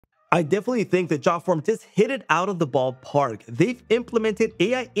I definitely think that Jotform just hit it out of the ballpark. They've implemented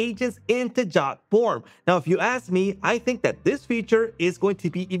AI agents into Jotform. Now, if you ask me, I think that this feature is going to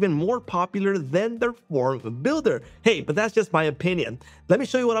be even more popular than their form builder. Hey, but that's just my opinion. Let me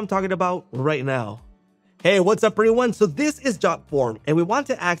show you what I'm talking about right now. Hey, what's up everyone? So this is Jotform and we want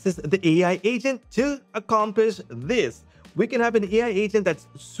to access the AI agent to accomplish this. We can have an AI agent that's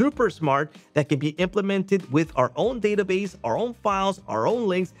super smart that can be implemented with our own database, our own files, our own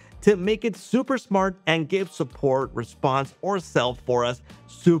links to make it super smart and give support, response, or sell for us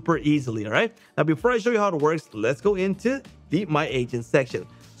super easily, all right? Now, before I show you how it works, let's go into the My Agents section.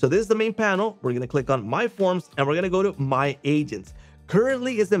 So this is the main panel. We're gonna click on My Forms and we're gonna go to My Agents.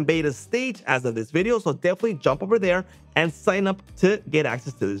 Currently is in beta stage as of this video, so definitely jump over there and sign up to get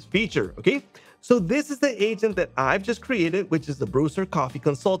access to this feature, okay? So this is the agent that I've just created, which is the Brewster Coffee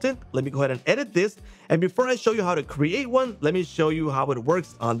Consultant. Let me go ahead and edit this. And before I show you how to create one, let me show you how it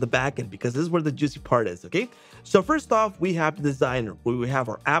works on the back end, because this is where the juicy part is, okay? So first off, we have the designer, where we have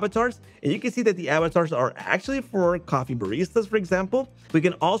our avatars, and you can see that the avatars are actually for coffee baristas, for example. We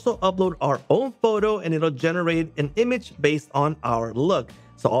can also upload our own photo and it'll generate an image based on our look.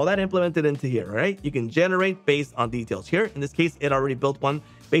 So all that implemented into here, right? You can generate based on details here. In this case, it already built one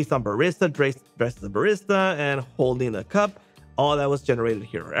based on barista, dressed as a barista and holding a cup. All that was generated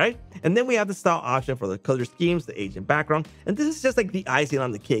here, right? And then we have the style option for the color schemes, the agent background. And this is just like the icing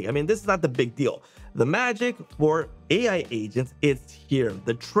on the cake. I mean, this is not the big deal. The magic for AI agents is here,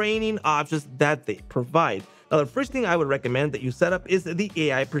 the training options that they provide. Now, the first thing I would recommend that you set up is the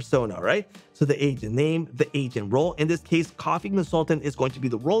AI persona, right? So the agent name, the agent role. In this case, coffee consultant is going to be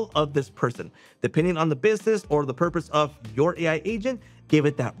the role of this person. Depending on the business or the purpose of your AI agent, give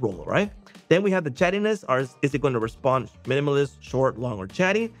it that role, right? Then we have the chattiness, or is it going to respond minimalist, short, long, or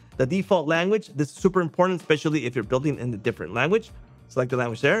chatty? The default language, this is super important, especially if you're building in a different language. Select the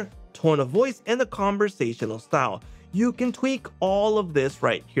language there, tone of voice, and the conversational style. You can tweak all of this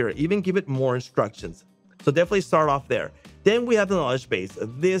right here, even give it more instructions. So definitely start off there. Then we have the knowledge base.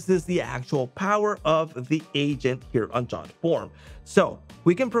 This is the actual power of the agent here on Jotform. So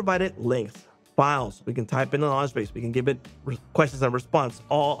we can provide it links, files, we can type in the knowledge base, we can give it questions and response,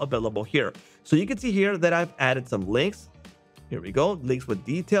 all available here. So you can see here that I've added some links. Here we go, links with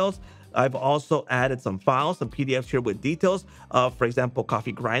details. I've also added some files, some PDFs here with details of, for example,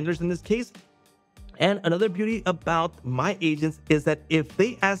 coffee grinders in this case. And another beauty about my agents is that if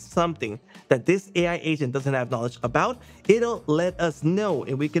they ask something that this AI agent doesn't have knowledge about, it'll let us know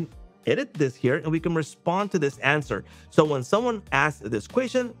and we can edit this here and we can respond to this answer. So when someone asks this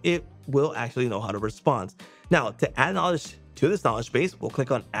question, it will actually know how to respond. Now, to add knowledge to this knowledge base, we'll click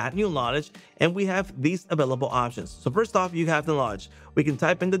on add new knowledge and we have these available options. So first off, you have the knowledge. We can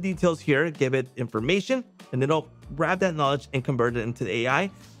type in the details here, give it information, and it'll grab that knowledge and convert it into the AI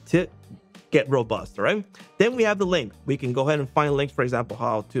to get robust, all right? Then we have the link. We can go ahead and find links, for example,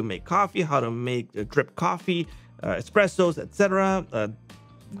 how to make coffee, how to make drip coffee, espressos, etc.,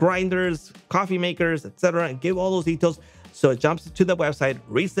 grinders, coffee makers, etc., and give all those details. So it jumps to the website,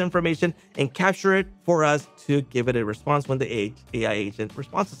 reads the information, and capture it for us to give it a response when the AI agent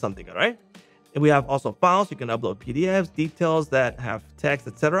responds to something, all right? And we have also files. You can upload PDFs, details that have text,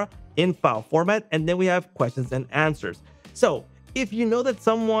 etc., in file format. And then we have questions and answers. So if you know that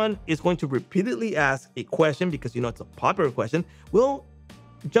someone is going to repeatedly ask a question because you know it's a popular question, we'll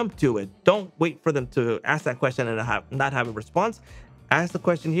jump to it. Don't wait for them to ask that question and not have a response. Ask the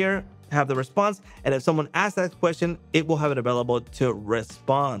question here, have the response, and if someone asks that question, it will have it available to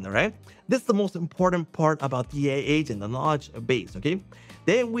respond, all right? This is the most important part about the AI agent, the knowledge base, okay?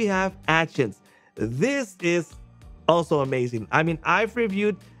 Then we have actions. This is also amazing. I mean, I've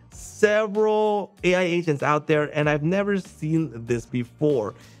reviewed several AI agents out there and I've never seen this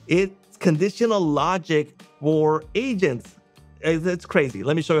before. It's conditional logic for agents. It's crazy.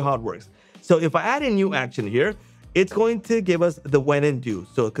 Let me show you how it works. So if I add a new action here, it's going to give us the when and do.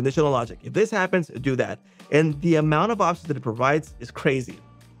 So conditional logic. If this happens, do that. And the amount of options that it provides is crazy.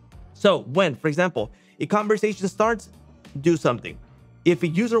 So when, for example, a conversation starts, do something. If a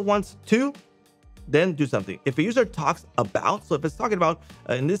user wants to, then do something. If a user talks about, so if it's talking about,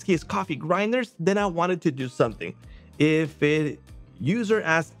 in this case, coffee grinders, then I wanted to do something. If a user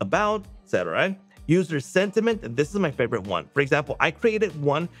asks about, etc., right? User sentiment, this is my favorite one. For example, I created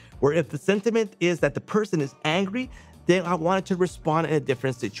one where if the sentiment is that the person is angry, then I wanted to respond in a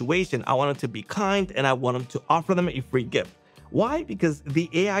different situation. I wanted to be kind and I wanted to offer them a free gift. Why? Because the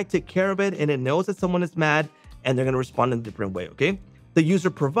AI took care of it and it knows that someone is mad and they're going to respond in a different way, okay? The user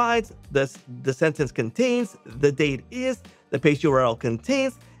provides, the sentence contains, the date is, the page URL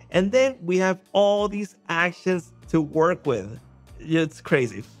contains, and then we have all these actions to work with. It's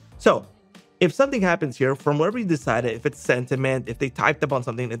crazy. So if something happens here from wherever you decided, if it's sentiment, if they typed about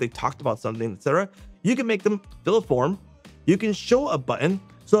something, if they talked about something, etc., you can make them fill a form. You can show a button.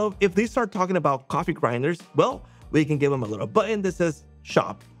 So if they start talking about coffee grinders, well, we can give them a little button that says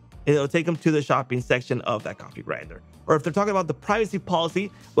shop. It'll take them to the shopping section of that coffee grinder. Or if they're talking about the privacy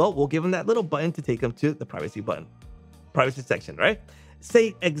policy, well, we'll give them that little button to take them to the privacy section, right?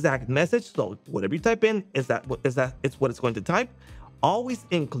 Say exact message. So whatever you type in, it's what it's going to type. Always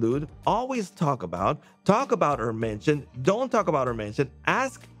include, always talk about or mention, don't talk about or mention,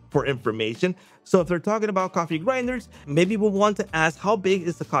 ask for information. So if they're talking about coffee grinders, maybe we'll want to ask how big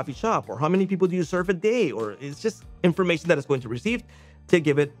is the coffee shop, or how many people do you serve a day, or it's just information that it's going to receive to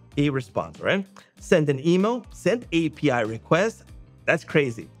give it a response, right? Send an email, send API request. That's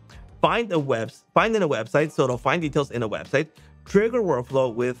crazy. Find in a website, so it'll find details in a website, trigger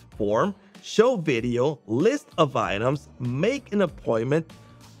workflow with form, show video, list of items, make an appointment,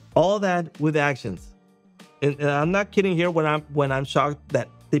 all that with actions. And I'm not kidding here when I'm shocked that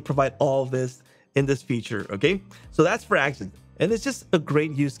they provide all this in this feature, okay? So that's for actions. And it's just a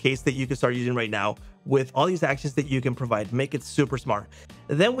great use case that you can start using right now with all these actions that you can provide, make it super smart.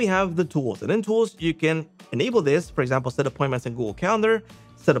 And then we have the tools. And in tools, you can enable this, for example, set appointments in Google Calendar,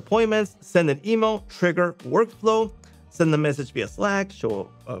 set appointments, send an email, trigger workflow, send a message via Slack, show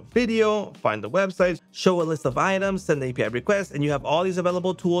a video, find the website, show a list of items, send the API request, and you have all these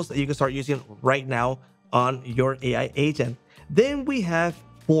available tools that you can start using right now on your AI agent. Then we have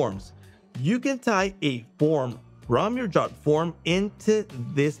forms. You can tie a form from your Jotform into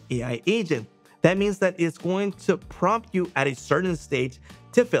this AI agent. That means that it's going to prompt you at a certain stage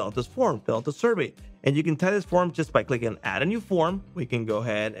to fill out this form, fill out the survey. And you can tie this form just by clicking add a new form. We can go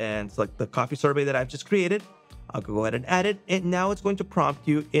ahead and select the coffee survey that I've just created. I'll go ahead and add it. And now it's going to prompt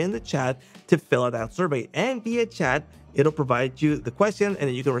you in the chat to fill out that survey. And via chat, it'll provide you the question, and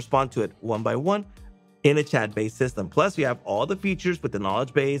then you can respond to it one by one in a chat-based system. Plus, you have all the features with the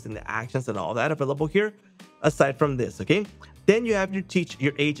knowledge base and the actions and all that available here, aside from this, okay? Then you have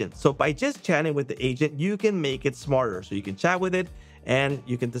your agent. So by just chatting with the agent, you can make it smarter. So you can chat with it, and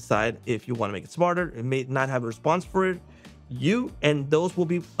you can decide if you want to make it smarter. It may not have a response for it. And those will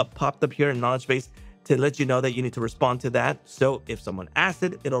be popped up here in knowledge base to let you know that you need to respond to that. So if someone asks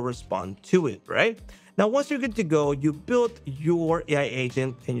it, it'll respond to it, right? Now, once you're good to go, you built your AI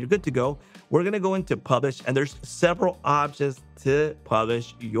agent and you're good to go. We're going to go into publish, and there's several options to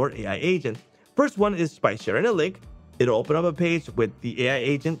publish your AI agent. First one is by sharing a link. It'll open up a page with the AI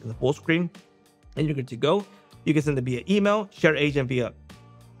agent in the full screen, and you're good to go. You can send it via email, share agent via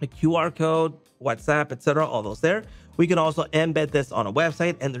a QR code, WhatsApp, etc. All those there. We can also embed this on a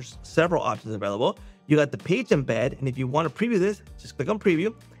website, and there's several options available. You got the page embed, and if you want to preview this, just click on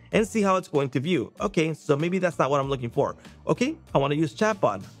preview and see how it's going to view. Okay, so maybe that's not what I'm looking for. Okay, I want to use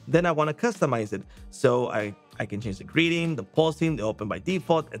chatbot. Then I want to customize it. So I can change the greeting, the pulsing, the open by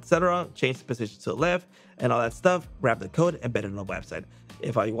default, etc. Change the position to the left and all that stuff. Grab the code, embed it on the website.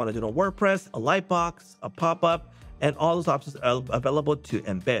 If I want to do it on WordPress, a lightbox, a pop-up, and all those options are available to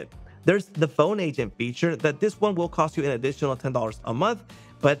embed. There's the phone agent feature that this one will cost you an additional $10 a month,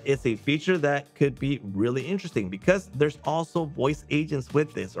 but it's a feature that could be really interesting because there's also voice agents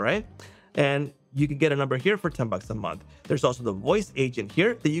with this, all right? And you can get a number here for $10 a month. There's also the voice agent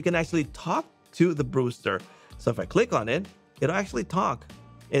here that you can actually talk to the Brewster. So if I click on it, it'll actually talk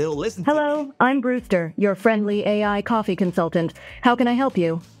and it'll listen. Hello, I'm Brewster, your friendly AI coffee consultant. How can I help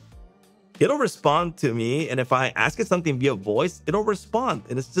you? It'll respond to me, and if I ask it something via voice, it'll respond,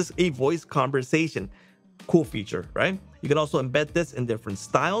 and it's just a voice conversation. Cool feature, right? You can also embed this in different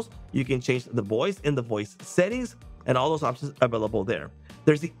styles. You can change the voice in the voice settings, and all those options available there.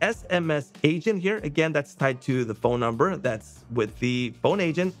 There's the SMS agent here. Again, that's tied to the phone number that's with the phone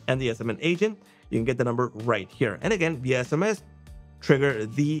agent and the SMS agent. You can get the number right here. And again, via SMS, trigger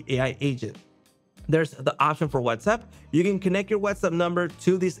the AI agent. There's the option for WhatsApp. You can connect your WhatsApp number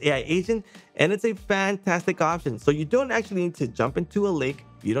to this AI agent, and it's a fantastic option. So you don't actually need to jump into a link.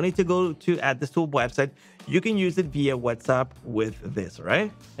 You don't need to go to add this to a website. You can use it via WhatsApp with this,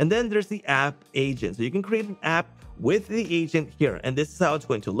 right? And then there's the app agent. So you can create an app with the agent here, and this is how it's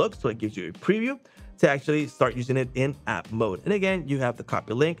going to look. So it gives you a preview to actually start using it in app mode. And again, you have the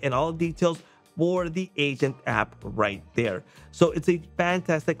copy link and all the details for the agent app right there. So it's a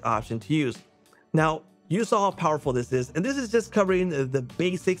fantastic option to use. Now, you saw how powerful this is, and this is just covering the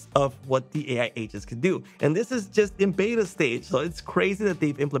basics of what the AI agents can do. And this is just in beta stage, so it's crazy that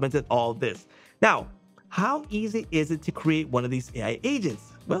they've implemented all this. Now, how easy is it to create one of these AI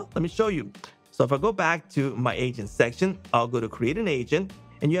agents? Well, let me show you. So if I go back to my agent section, I'll go to create an agent,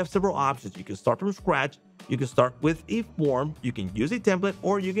 And you have several options. You can start from scratch, you can start with a form, you can use a template,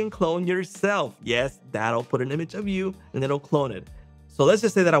 or you can clone yourself. Yes, that'll put an image of you and it'll clone it. So let's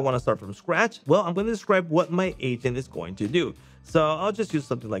just say that I want to start from scratch. Well, I'm going to describe what my agent is going to do. So I'll just use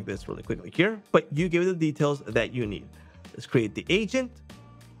something like this really quickly here, but you give it the details that you need. Let's create the agent.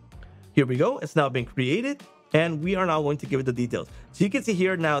 Here we go. It's now been created, and we are now going to give it the details. So you can see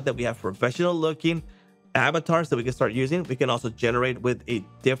here now that we have professional looking avatars that we can start using. We can also generate with a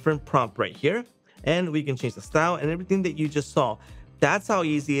different prompt right here, and we can change the style and everything that you just saw. That's how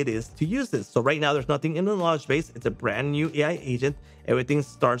easy it is to use this. So right now there's nothing in the knowledge base. It's a brand new AI agent. Everything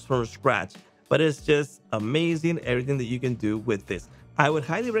starts from scratch, but it's just amazing everything that you can do with this. I would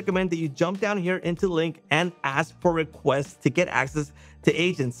highly recommend that you jump down here into the link and ask for requests to get access to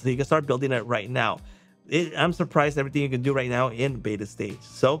agents so you can start building it right now. I'm surprised everything you can do right now in beta stage.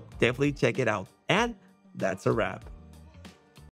 So definitely check it out. And that's a wrap.